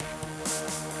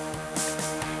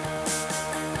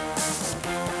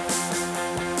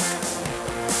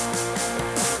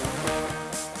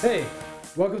Hey,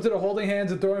 welcome to the Holding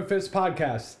Hands and Throwing Fists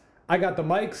podcast. I got the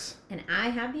mics. And I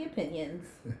have the opinions.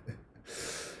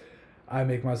 I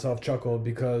make myself chuckle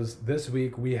because this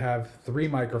week we have 3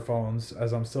 microphones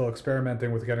as I'm still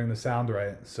experimenting with getting the sound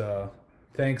right. So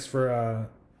thanks for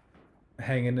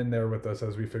hanging in there with us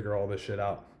as we figure all this shit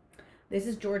out. This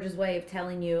is George's way of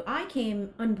telling you, I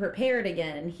came unprepared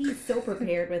again, and he's so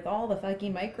prepared with all the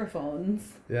fucking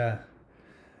microphones. Yeah.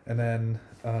 And then,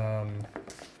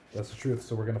 that's the truth,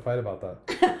 so we're going to fight about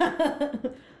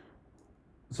that.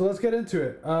 So let's get into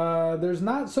it. There's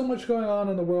not so much going on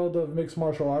in the world of mixed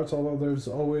martial arts, although there's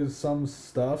always some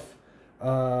stuff.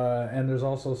 And there's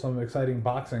also some exciting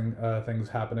boxing things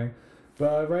happening.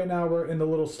 But right now we're in the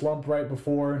little slump right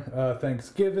before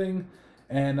Thanksgiving.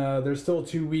 And there's still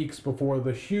 2 weeks before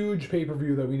the huge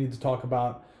pay-per-view that we need to talk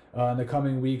about in the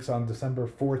coming weeks on December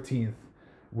 14th.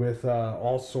 With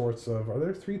all sorts of... Are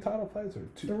there 3 title fights or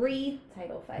 2? 3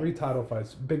 title fights. 3 title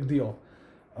fights. Big deal.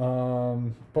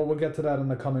 But we'll get to that in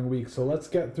the coming weeks. So let's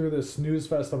get through this snooze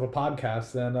fest of a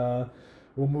podcast, and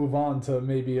we'll move on to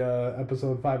maybe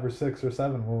episode 5 or 6 or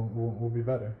 7. We'll be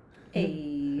better.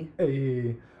 Hey.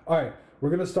 Hey. All right. We're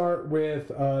going to start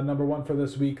with number 1 for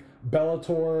this week.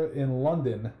 Bellator in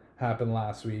London happened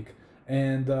last week.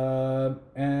 And I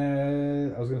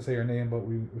was going to say your name, but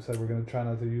we said we're going to try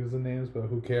not to use the names, but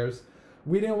who cares?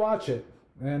 We didn't watch it,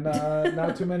 and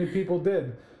not too many people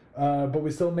did. But we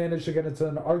still managed to get into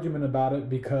an argument about it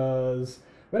because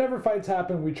whenever fights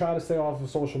happen, we try to stay off of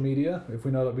social media if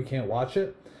we know that we can't watch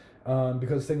it,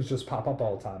 because things just pop up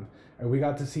all the time. And we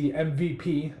got to see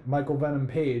MVP, Michael Venom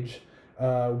Page,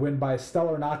 win by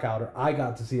stellar knockout, or I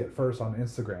got to see it first on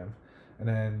Instagram. And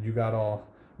then you got all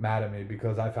mad at me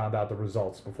because I found out the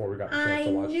results before we got the chance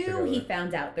to watch it together. I knew he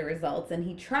found out the results, and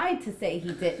he tried to say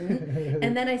he didn't.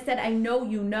 And then I said, I know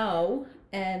you know,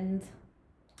 and...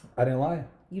 I didn't lie.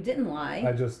 You didn't lie.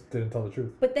 I just didn't tell the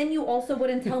truth. But then you also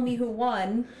wouldn't tell me who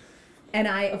won. And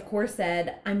I, of course,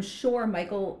 said, I'm sure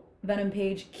Michael Venom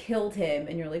Page killed him.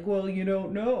 And you're like, well, you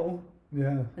don't know.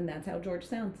 Yeah. And that's how George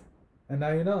sounds. And now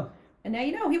you know. And now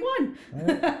you know, he won.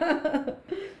 Yeah.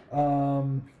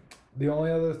 The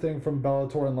only other thing from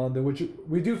Bellator in London, which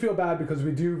we do feel bad because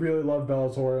we do really love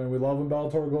Bellator, and we love when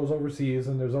Bellator goes overseas,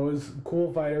 and there's always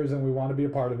cool fighters, and we want to be a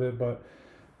part of it, but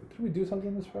did we do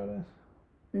something this Friday?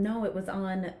 No, it was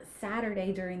on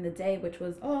Saturday during the day, which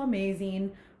was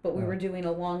amazing, but we were doing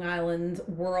a Long Island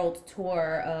world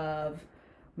tour of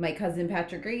my cousin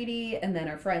Patrick Grady, and then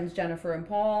our friends Jennifer and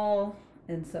Paul,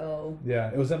 and so...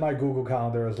 Yeah, it was in my Google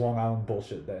Calendar as Long Island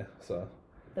Bullshit Day, so...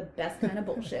 The best kind of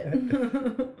bullshit.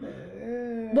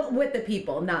 Well, with the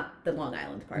people, not the Long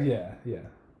Island part. Yeah.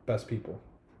 Best people.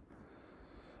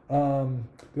 The only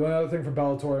other thing for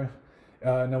Bellator,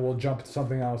 and then we'll jump to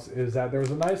something else, is that there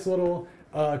was a nice little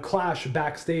clash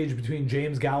backstage between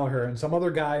James Gallagher and some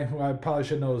other guy who I probably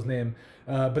should know his name.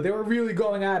 But they were really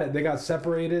going at it. They got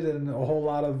separated and a whole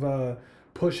lot of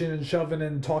pushing and shoving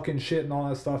and talking shit and all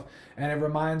that stuff. And it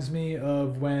reminds me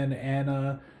of when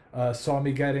Anna... saw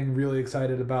me getting really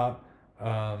excited about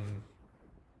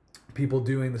people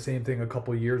doing the same thing a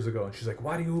couple years ago, and she's like,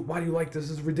 why do you like this?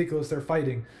 This is ridiculous, they're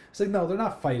fighting. It's like, no, they're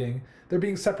not fighting. They're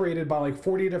being separated by like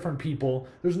 40 different people.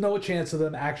 There's no chance of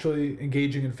them actually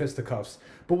engaging in fisticuffs.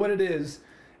 But what it is,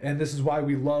 and this is why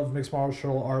we love mixed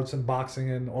martial arts and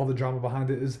boxing and all the drama behind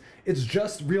it, is it's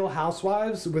just Real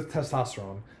Housewives with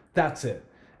testosterone. That's it.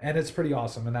 And it's pretty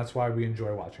awesome, and that's why we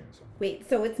enjoy watching it. So. Wait,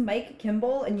 so it's Mike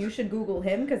Kimball, and you should Google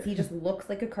him because he just looks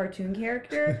like a cartoon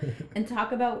character. And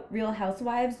talk about Real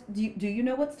Housewives. Do you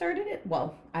know what started it?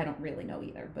 Well, I don't really know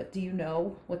either, but do you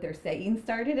know what they're saying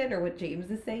started it, or what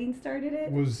James is saying started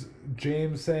it? Was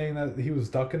James saying that he was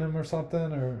ducking him or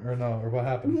something, or no, or what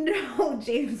happened? No,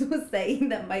 James was saying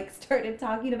that Mike started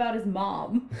talking about his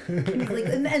mom. And he's like,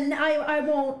 and I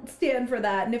won't stand for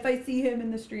that, and if I see him in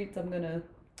the streets, I'm gonna...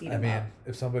 I mean,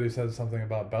 if somebody said something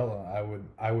about Bella,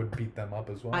 I would beat them up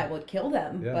as well. I would kill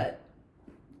them, but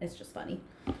it's just funny.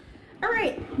 All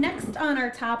right, next on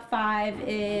our top 5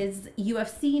 is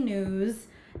UFC news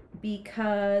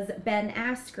because Ben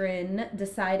Askren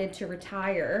decided to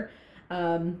retire.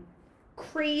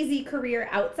 Crazy career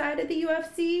outside of the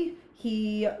UFC.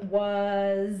 He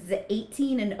was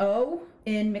 18-0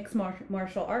 in mixed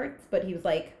martial arts, but he was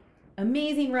like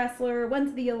amazing wrestler, went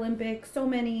to the Olympics, so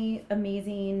many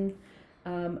amazing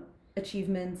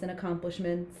achievements and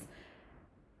accomplishments.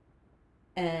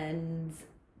 And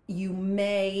you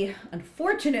may,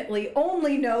 unfortunately,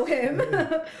 only know him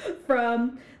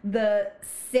from the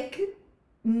sick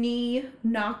knee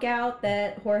knockout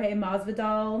that Jorge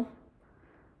Masvidal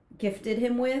gifted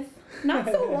him with not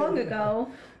so long ago.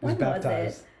 When was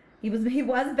it? He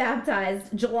was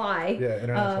baptized July. Yeah,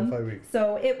 International Fight Week.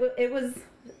 So it was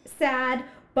sad,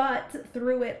 but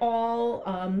through it all,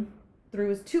 through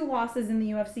his 2 losses in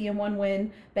the UFC and 1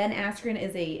 win, Ben Askren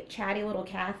is a chatty little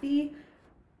Kathy,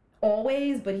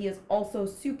 always, but he is also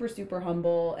super, super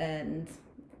humble and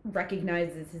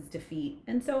recognizes his defeat.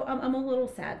 And so I'm a little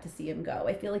sad to see him go.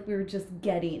 I feel like we were just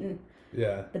getting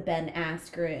the Ben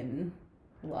Askren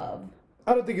love.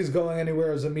 I don't think he's going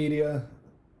anywhere as a media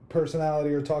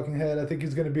personality or talking head. I think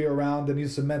he's going to be around, and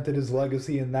he's cemented his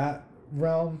legacy in that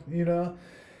realm, you know.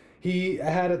 He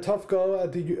had a tough go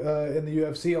at the in the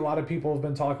UFC. A lot of people have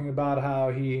been talking about how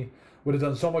he would have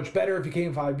done so much better if he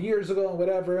came 5 years ago and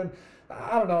whatever. And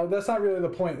I don't know. That's not really the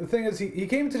point. The thing is, he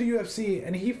came to the UFC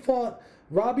and he fought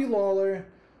Robbie Lawler,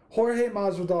 Jorge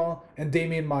Masvidal, and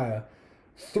Damian Maia.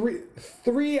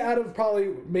 Three out of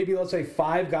probably maybe let's say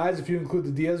 5 guys if you include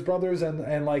the Diaz brothers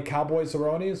and like Cowboy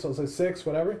Cerrone, so it's like 6,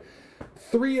 whatever.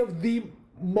 3 of the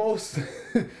most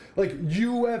like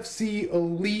UFC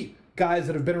elite guys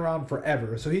that have been around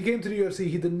forever. So he came to the UFC.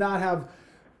 He did not have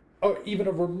even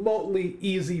a remotely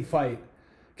easy fight.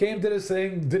 Came, did his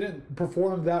thing, didn't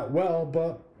perform that well,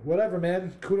 but whatever,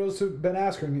 man. Kudos to Ben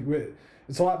Askren.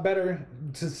 It's a lot better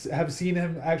to have seen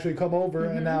him actually come over,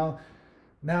 and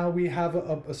now we have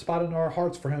a spot in our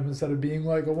hearts for him instead of being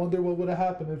like, I wonder what would have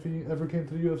happened if he ever came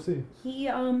to the UFC.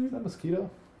 Is that mosquito?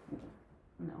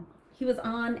 No. He was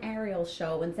on Ariel's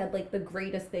show and said like the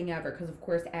greatest thing ever, because of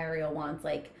course Ariel wants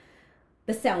like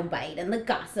the soundbite and the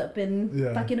gossip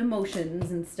and fucking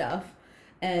emotions and stuff.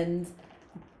 And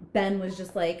Ben was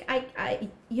just like,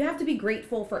 you have to be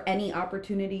grateful for any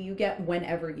opportunity you get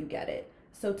whenever you get it.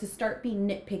 So to start being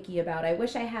nitpicky about, I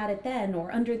wish I had it then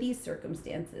or under these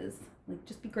circumstances, like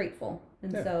just be grateful.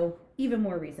 And so even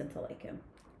more reason to like him.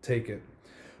 Take it.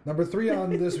 Number 3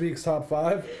 on this week's top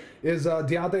 5 is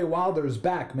Deontay Wilder's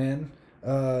back, man.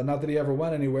 Not that he ever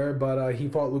went anywhere, but he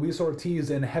fought Luis Ortiz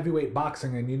in heavyweight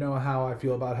boxing, and you know how I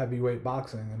feel about heavyweight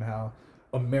boxing and how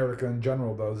America in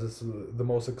general does. It's the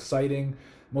most exciting,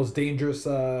 most dangerous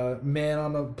man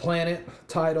on the planet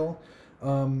title.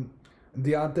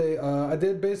 Deontay, I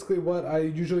did basically what I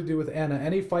usually do with Anna.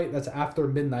 Any fight that's after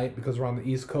midnight, because we're on the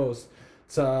East Coast,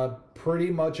 it's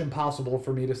pretty much impossible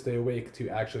for me to stay awake to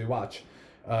actually watch.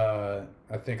 I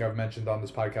think I've mentioned on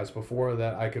this podcast before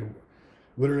that I could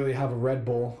literally have a Red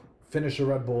Bull, finish a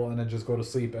Red Bull, and then just go to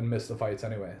sleep and miss the fights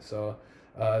anyway. So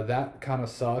that kind of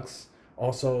sucks.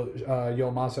 Also,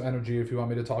 Yo Monster Energy, if you want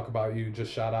me to talk about you,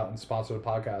 just shout out and sponsor the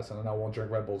podcast, and then I won't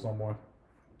drink Red Bulls no more.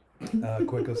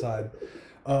 Quick aside.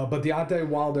 But Deontay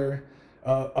Wilder,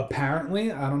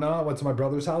 apparently, I don't know, I went to my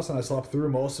brother's house and I slept through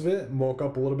most of it and woke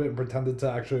up a little bit and pretended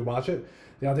to actually watch it.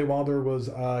 Deontay Wilder was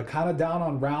kind of down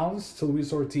on rounds to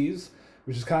Luis Ortiz,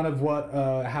 which is kind of what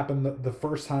happened the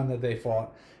first time that they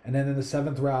fought. And then in the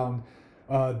 7th round,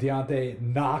 Deontay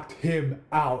knocked him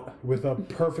out with a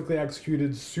perfectly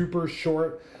executed, super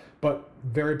short, but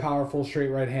very powerful straight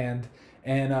right hand.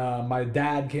 And my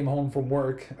dad came home from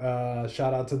work,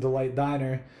 shout out to Delight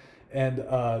Diner, and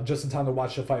just in time to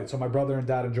watch the fight. So my brother and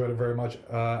dad enjoyed it very much.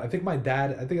 I think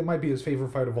it might be his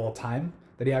favorite fight of all time,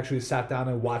 that he actually sat down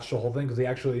and watched the whole thing, because he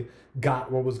actually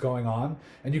got what was going on.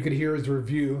 And you could hear his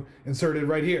review inserted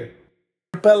right here.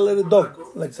 Little dog,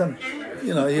 like some,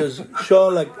 he was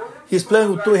sure like he's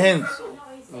playing with 2 hands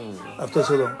after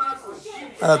so long.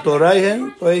 And to right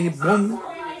hand, he boom,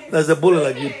 that's the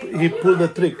bullet, like he pulled the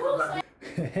trick.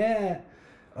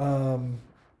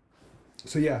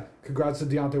 So yeah, congrats to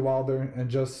Deontay Wilder, and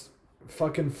just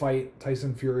fucking fight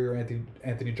Tyson Fury or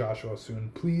Anthony Joshua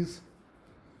soon, please.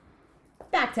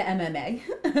 Back to MMA.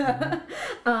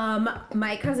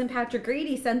 My cousin Patrick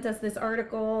Grady sent us this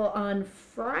article on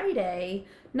Friday.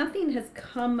 Nothing has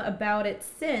come about it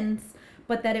since,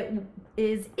 but that it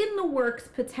is in the works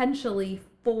potentially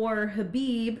for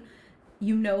Khabib.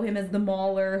 You know him as the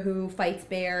Mauler who fights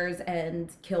bears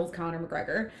and kills Conor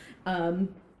McGregor.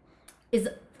 Is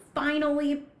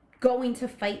finally going to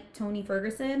fight Tony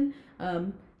Ferguson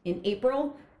in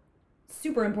April.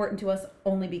 Super important to us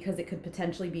only because it could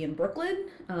potentially be in Brooklyn.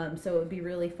 So it would be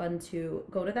really fun to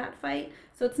go to that fight.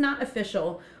 So it's not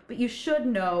official, but you should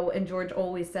know, and George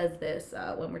always says this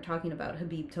when we're talking about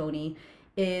Khabib Tony,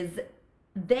 is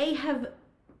they have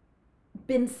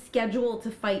been scheduled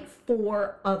to fight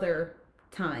 4 other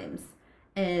times,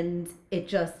 and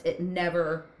it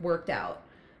never worked out.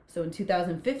 So in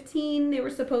 2015, they were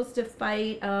supposed to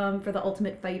fight for the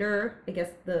Ultimate Fighter, I guess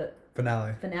the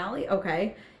finale,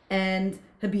 okay. And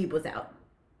Khabib was out.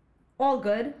 All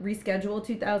good. Rescheduled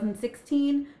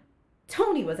 2016.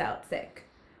 Tony was out sick.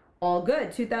 All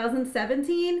good.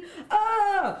 2017.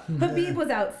 Khabib was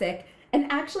out sick.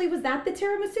 And actually, was that the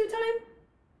tiramisu time?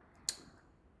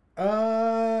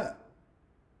 I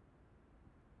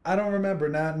don't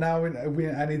remember.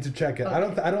 I need to check it.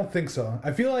 Okay. I don't think so.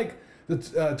 I feel like the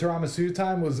tiramisu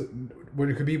time was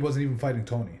when Khabib wasn't even fighting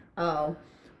Tony. Oh.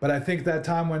 But I think that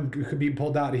time when Khabib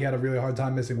pulled out, he had a really hard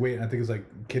time missing weight, and I think his like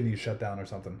kidneys shut down or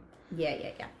something. Yeah.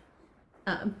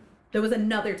 There was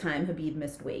another time Habib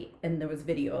missed weight, and there was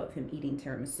video of him eating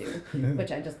tiramisu,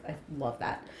 which I love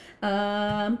that.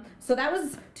 So that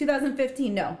was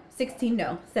 2015, no. 16,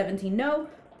 no. 17, no.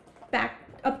 Back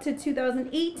up to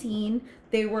 2018,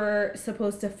 they were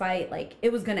supposed to fight, like,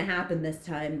 it was going to happen this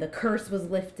time. The curse was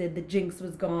lifted, the jinx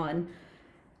was gone.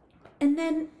 And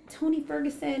then Tony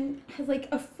Ferguson has, like,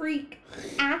 a freak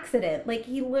accident. Like,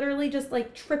 he literally just,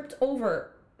 like, tripped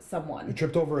over someone. He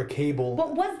tripped over a cable.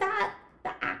 But was that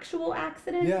the actual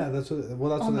accident? Yeah, that's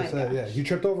what they said. Yeah, he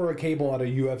tripped over a cable at a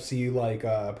UFC like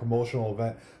promotional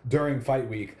event during fight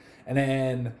week, and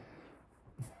then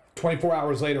 24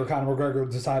 hours later, Conor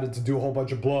McGregor decided to do a whole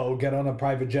bunch of blow, get on a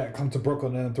private jet, come to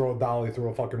Brooklyn, and then throw a dolly through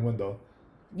a fucking window.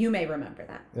 You may remember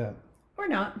that. Yeah. Or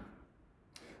not.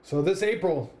 So this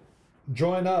April,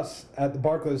 join us at the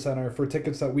Barclays Center for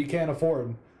tickets that we can't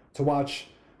afford to watch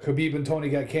Khabib and Tony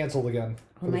get canceled again.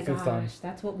 Oh my gosh,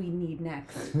 that's what we need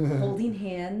next. Holding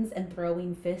hands and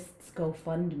throwing fists,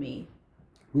 GoFundMe.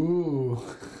 Ooh.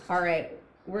 All right,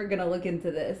 we're going to look into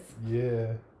this.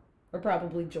 Yeah. Or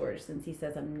probably George, since he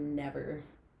says I'm never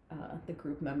the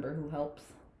group member who helps.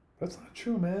 That's not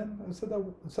true, man. I said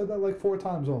that like 4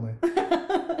 times only.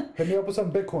 Hit me up with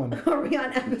some Bitcoin. Are we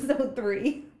on episode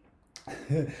 3?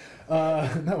 No,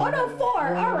 Oh no,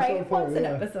 4. All right, once an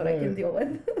yeah. episode I can deal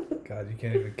with. God, you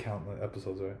can't even count the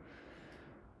episodes, right?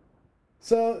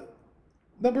 So,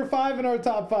 number 5 in our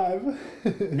top 5.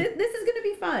 This is going to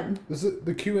be fun. This is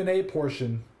the Q&A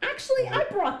portion. Actually, I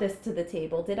brought this to the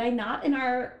table, did I not, in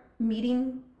our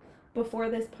meeting before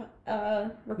this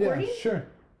recording? Yeah,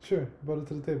 sure. Brought it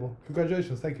to the table.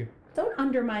 Congratulations, thank you. Don't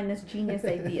undermine this genius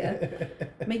idea.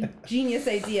 My genius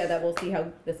idea that we'll see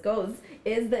how this goes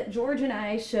is that George and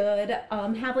I should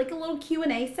have like a little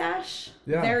Q&A sesh.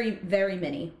 Yeah. Very, very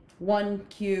mini. 1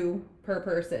 Q per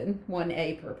person,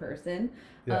 1A per person.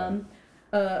 Yeah.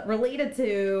 Related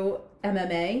to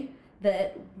MMA,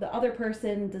 that the other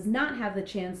person does not have the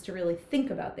chance to really think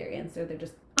about their answer. They're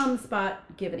just on the spot,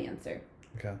 give an answer.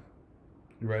 Okay.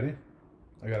 You ready?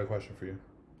 I got a question for you.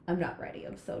 I'm not ready.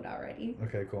 I'm so not ready.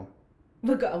 Okay, cool.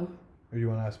 But go. Or you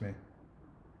want to ask me?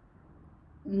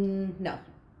 No.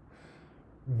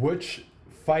 Which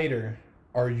fighter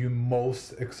are you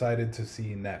most excited to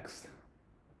see next?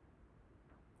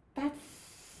 That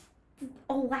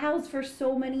allows for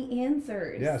so many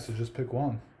answers. Yeah, so just pick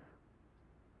one.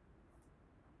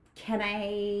 Can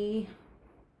I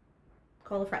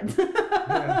call a friend?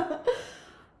 Yeah.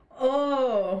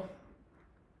 Oh.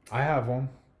 I have one.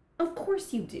 Of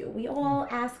course you do. We all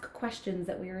ask questions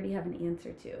that we already have an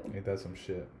answer to. Ain't that some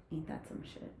shit? Ain't that some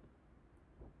shit?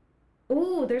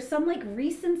 Ooh, there's some like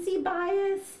recency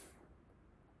bias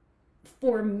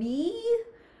for me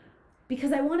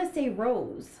because I want to say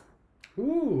Rose.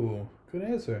 Ooh, good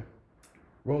answer.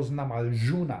 Rose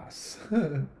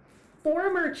Namajunas.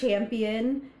 Former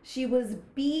champion. She was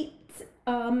beat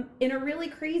in a really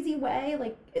crazy way.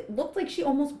 Like it looked like she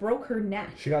almost broke her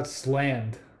neck. She got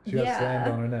slammed. She got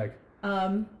slammed on her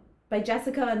neck. By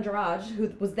Jessica Andrade,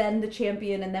 who was then the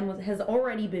champion and then has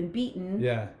already been beaten.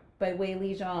 Yeah. By Wei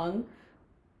Li Zhang.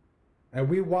 And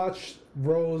we watched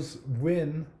Rose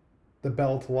win the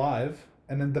belt live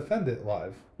and then defend it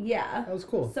live. Yeah. That was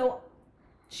cool. So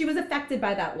she was affected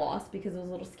by that loss because it was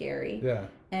a little scary. Yeah.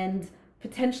 And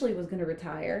potentially was going to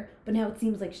retire, but now it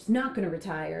seems like she's not going to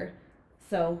retire.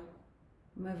 So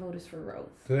my vote is for Rose.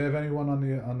 Do they have anyone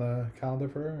on the calendar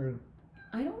for her? Or?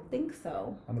 I don't think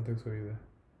so. I don't think so either.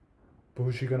 But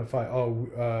who's she gonna fight?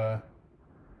 Oh,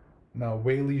 no,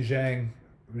 Wei Li Zhang.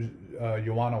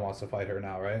 Joanna wants to fight her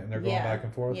now, right? And they're going back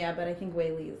and forth. Yeah, but I think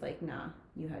Wei Li is like, nah,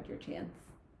 you had your chance.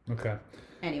 Okay.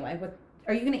 Anyway, what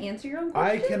are you gonna answer your own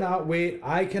question?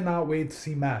 I cannot wait to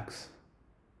see Max.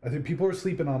 I think people are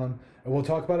sleeping on him, and we'll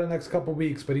talk about it next couple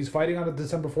weeks. But he's fighting on a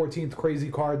December 14th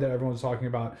crazy card that everyone's talking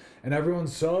about, and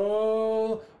everyone's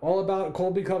so all about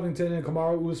Colby Covington and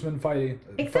Kamaru Usman fighting.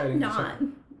 Except not.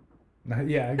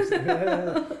 Yeah.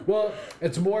 Well,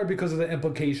 it's more because of the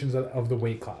implications of the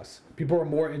weight class. People are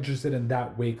more interested in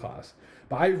that weight class.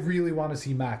 But I really want to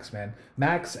see Max, man.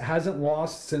 Max hasn't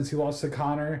lost since he lost to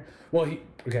Conor. Well,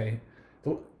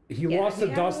 he lost to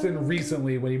Dustin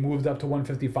recently when he moved up to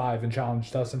 155 and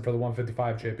challenged Dustin for the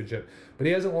 155 championship. But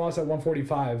he hasn't lost at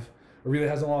 145, or really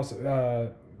hasn't lost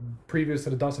previous to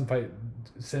the Dustin fight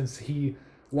since he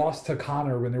lost to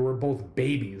Conor when they were both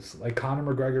babies. Like, Conor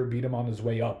McGregor beat him on his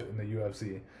way up in the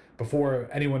UFC. before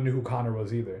anyone knew who Conor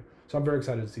was either. So I'm very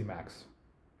excited to see Max.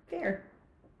 Fair.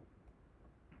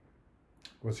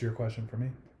 What's your question for me?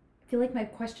 I feel like my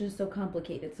question is so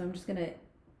complicated, so I'm just gonna.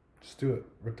 Just do it.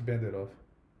 Rip the Band-Aid off.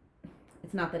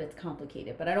 It's not that it's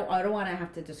complicated, but I don't want to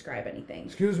have to describe anything.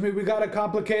 Excuse me, we got a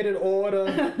complicated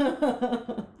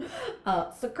order.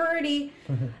 Security.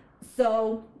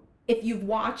 So, if you've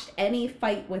watched any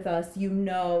fight with us, you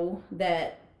know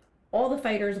that all the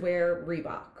fighters wear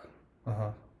Reebok. Uh-huh.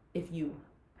 If you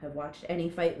have watched any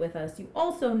fight with us, you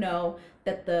also know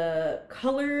that the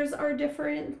colors are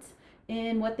different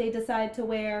in what they decide to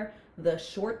wear. The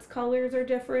shorts colors are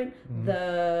different. Mhm.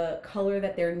 The color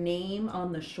that their name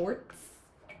on the shorts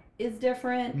is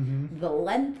different. Mhm. The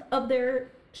length of their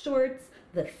shorts,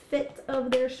 the fit of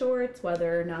their shorts,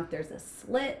 whether or not there's a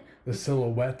slit. The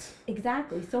silhouette.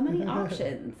 Exactly. So many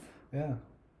options. Yeah.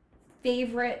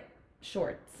 Favorite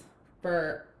shorts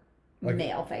for Like,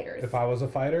 male fighters. If I was a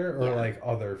fighter or Yeah. like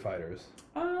other fighters?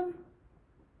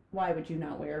 Why would you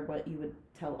not wear what you would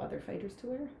tell other fighters to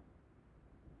wear?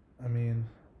 I mean,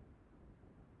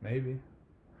 maybe.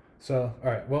 So,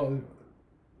 all right. Well,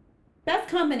 Best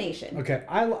combination. okay.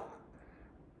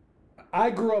 I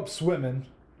grew up swimming.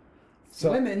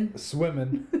 So,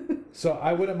 Swimming. So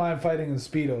I wouldn't mind fighting in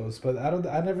Speedos, but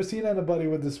I never seen anybody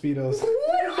with the Speedos.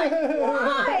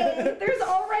 Why? There's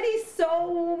already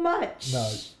so much.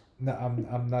 No,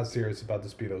 I'm not serious about the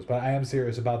Speedos, but I am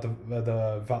serious about the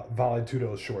Vale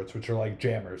Tudo shorts, which are like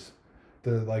jammers,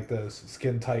 the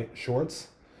skin tight shorts,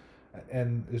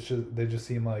 and they just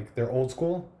seem like they're old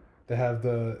school. They got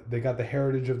the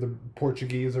heritage of the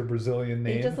Portuguese or Brazilian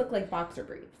name. They just look like boxer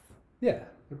briefs. Yeah,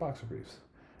 they're boxer briefs.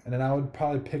 And then I would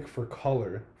probably pick for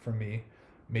color for me,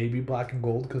 maybe black and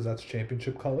gold because that's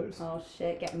championship colors. Oh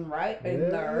shit, getting right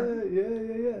in there.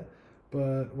 Yeah.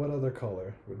 But what other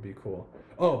color would be cool?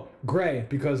 Oh, gray,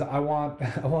 because I want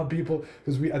people,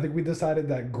 because I think we decided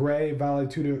that gray Vale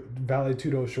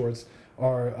Tudo shorts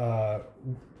are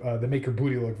they make your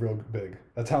booty look real big.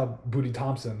 That's how Booty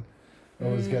Thompson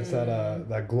always gets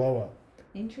that glow up.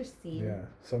 Interesting. Yeah,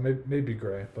 so maybe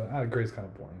gray, but gray's kind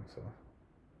of boring. So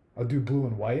I'll do blue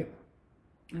and white.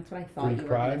 That's what I thought you were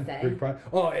gonna say. Greek pride.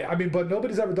 Oh, I mean, but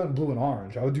nobody's ever done blue and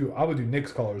orange. I would do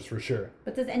Nick's colors for sure.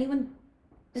 But is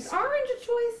orange a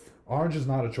choice? Orange is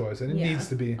not a choice, and it needs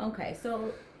to be. Okay,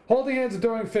 so Holding Hands and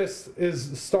Throwing Fists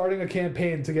is starting a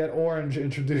campaign to get orange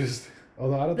introduced.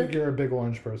 Although I don't think you're a big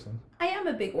orange person. I am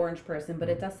a big orange person, but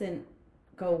it doesn't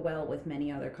go well with many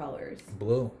other colors.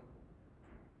 Blue.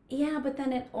 Yeah, but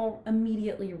then it all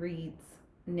immediately reads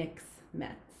Knicks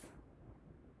Mets.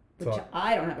 Which So,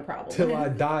 I don't have a problem Till with. I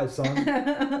die,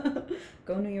 son.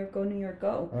 Go New York, go New York,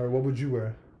 go. All right, what would you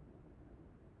wear?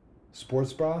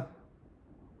 Sports bra?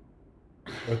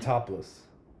 Or topless?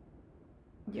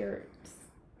 You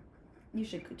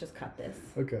should just cut this.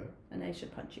 Okay. And I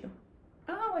should punch you.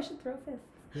 Oh, I should throw fists.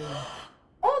 Yeah.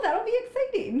 Oh, that'll be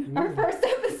exciting. Our Yeah. first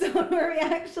episode where we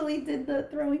actually did the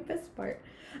throwing fist part.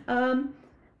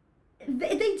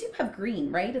 They do have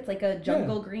green, right? It's like a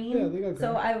jungle green. Yeah, they got green.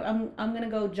 So I'm gonna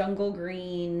go jungle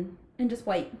green and just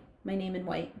white. My name in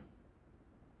white.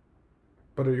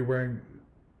 But are you wearing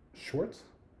shorts?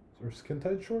 Or skin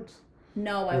tight shorts?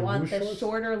 No, I Or want loose the shorts?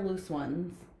 shorter, loose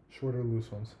ones. Shorter,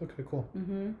 loose ones. Okay, cool.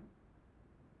 Mm-hmm.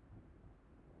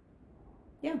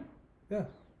 Yeah. Yeah.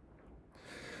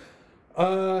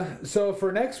 So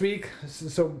for next week,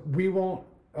 so we won't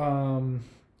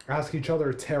ask each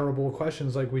other terrible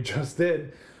questions like we just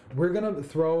did. We're gonna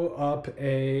throw up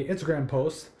a Instagram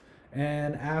post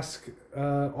and ask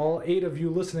all 8 of you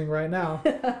listening right now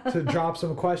to drop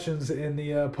some questions in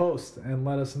the post and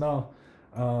let us know.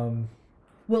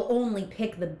 We'll only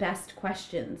pick the best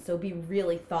questions, so be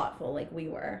really thoughtful like we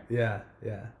were. Yeah.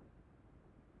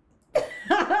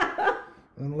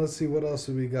 And let's see, what else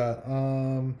we got.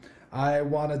 I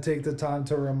want to take the time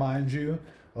to remind you,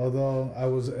 although I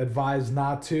was advised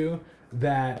not to,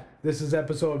 that this is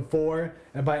episode 4,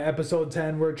 and by episode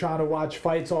 10 we're trying to watch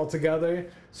fights all together.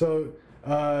 So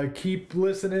keep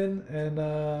listening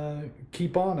and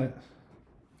keep on it,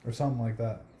 or something like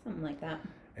that. Something like that.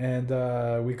 And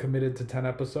we committed to 10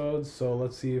 episodes, so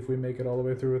let's see if we make it all the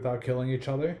way through without killing each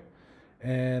other.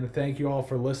 And thank you all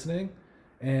for listening.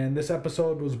 And this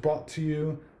episode was brought to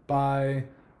you by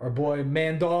our boy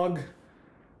Mandog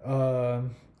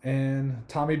and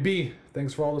Tommy B.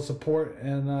 Thanks for all the support,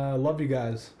 and love you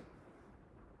guys.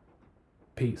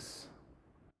 Peace.